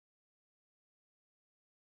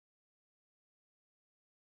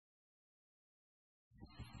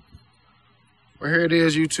Well, here it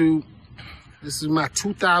is, YouTube. This is my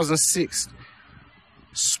 2006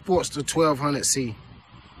 Sportster 1200C.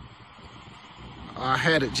 I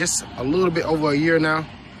had it just a little bit over a year now.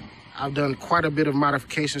 I've done quite a bit of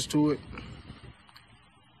modifications to it.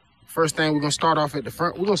 First thing, we're gonna start off at the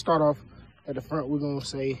front. We're gonna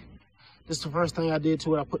say, this is the first thing I did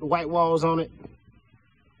to it. I put the white walls on it.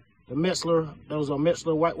 The Metzeler, those are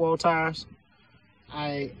Metzeler white wall tires.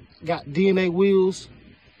 I got DNA wheels.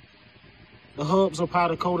 The hubs are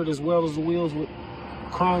powder coated as well as the wheels with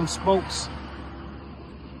chrome spokes.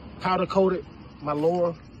 Powder coated. My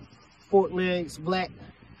lower fork legs black.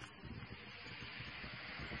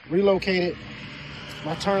 Relocated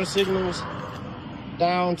my turn signals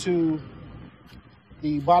down to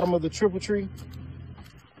the bottom of the triple tree.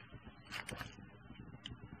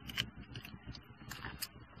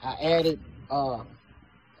 I added, I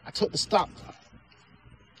took the stock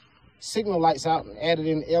signal lights out and added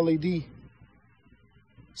in LED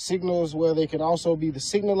signals where they can also be the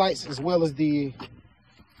signal lights as well as the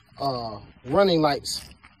running lights.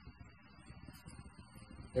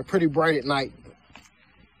 They're pretty bright at night.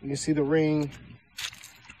 You can see the ring.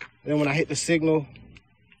 Then when I hit the signal,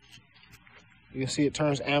 you can see it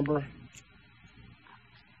turns amber.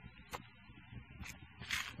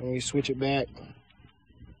 And when you switch it back,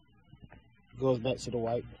 it goes back to the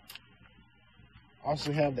white.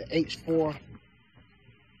 Also have the H4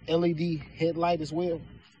 LED headlight as well,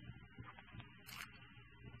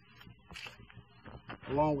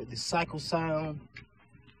 along with the cycle sound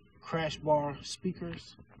crash bar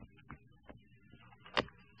speakers.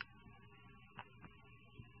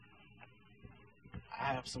 I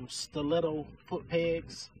have some stiletto foot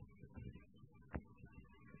pegs,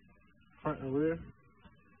 front and rear.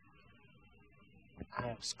 I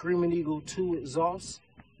have Screaming Eagle 2 exhaust,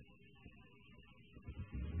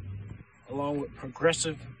 along with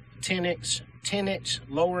progressive 10-inch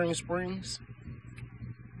lowering springs.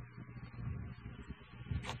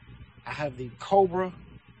 I have the Cobra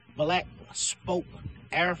black spoke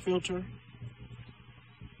air filter,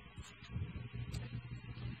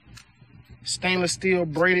 stainless steel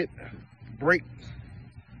braided brake,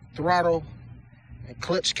 throttle, and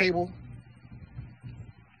clutch cable.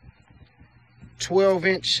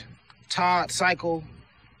 12-inch Todd cycle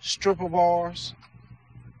stripper bars.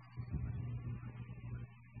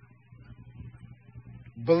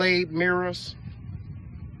 Blade mirrors.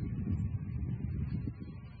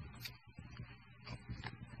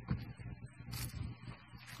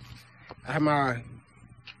 I have my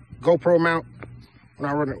GoPro mount when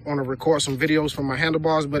I want to record some videos from my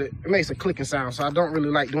handlebars, but it makes a clicking sound, so I don't really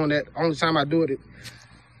like doing that. Only time I do it,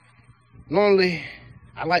 normally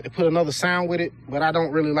I like to put another sound with it, but I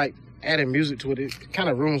don't really like adding music to it. It kind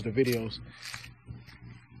of ruins the videos.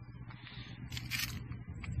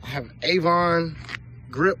 I have Avon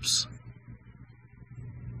Grips.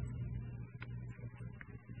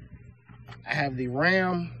 I have the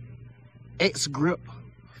Ram X Grip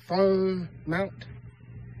phone mount.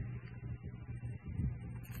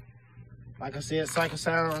 Like I said, cycle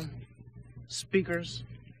sound speakers.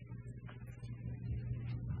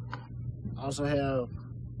 I also have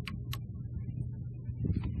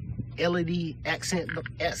LED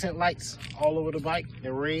accent lights all over the bike.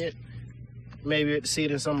 They're red. Maybe you have to see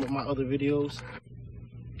it in some of my other videos.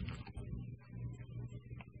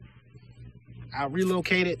 I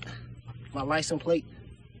relocated my license plate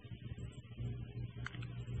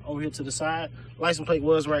over here to the side. License plate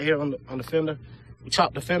was right here on the fender. We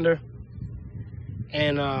chopped the fender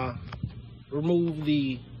and removed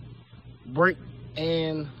the brake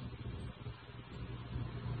and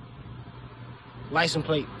license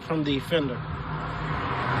plate from the fender.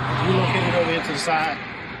 Relocated over here to the side.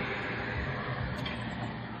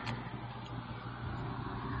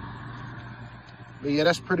 But yeah,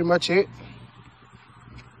 that's pretty much it.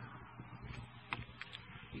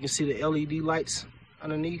 You can see the LED lights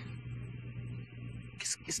underneath.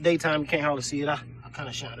 It's daytime, you can't hardly see it. I kind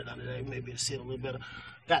of shined it under there, maybe to see it a little better.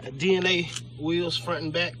 Got the DNA wheels front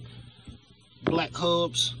and back, black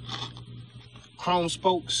hubs, chrome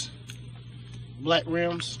spokes, black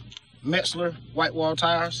rims, Metzeler white wall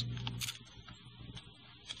tires.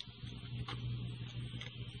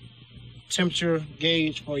 Temperature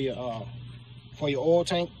gauge for your oil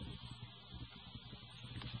tank.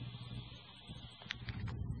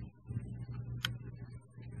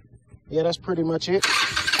 Yeah, that's pretty much it.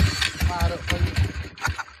 Fired up for you.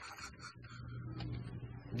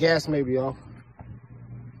 Gas may be off.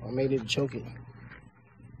 I made it choke it.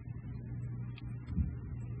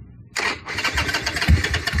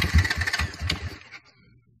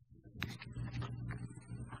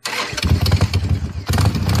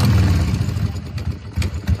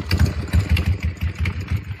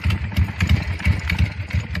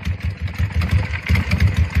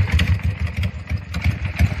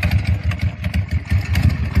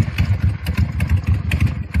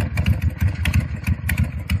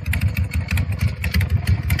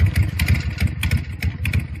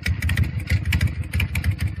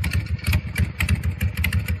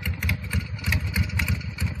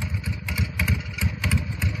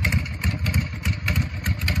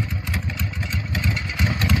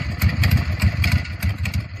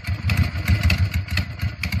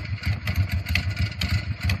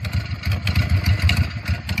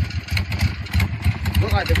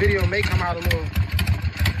 like the video may come out a little,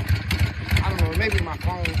 I don't know, maybe my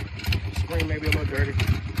phone screen may be a little dirty.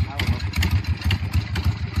 I don't know.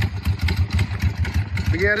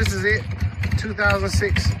 But yeah, this is it.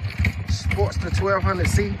 2006 Sportster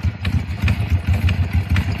 1200C.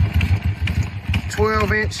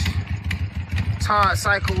 12-inch Todd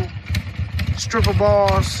cycle stripper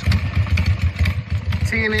bars.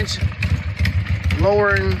 10-inch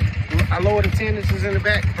lowering. I lowered the 10 inches in the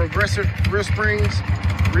back. Progressive rear springs.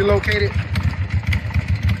 Relocated.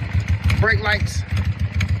 Brake lights,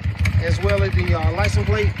 as well as the license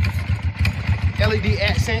plate. LED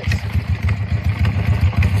accents.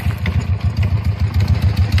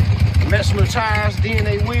 Metzeler tires,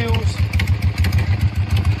 DNA wheels,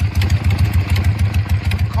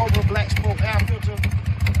 Cobra black spoke air filter,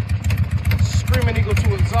 Screaming Eagle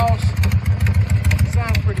 2 exhaust.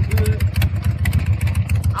 Sounds pretty good.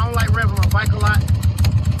 I don't like revving my bike.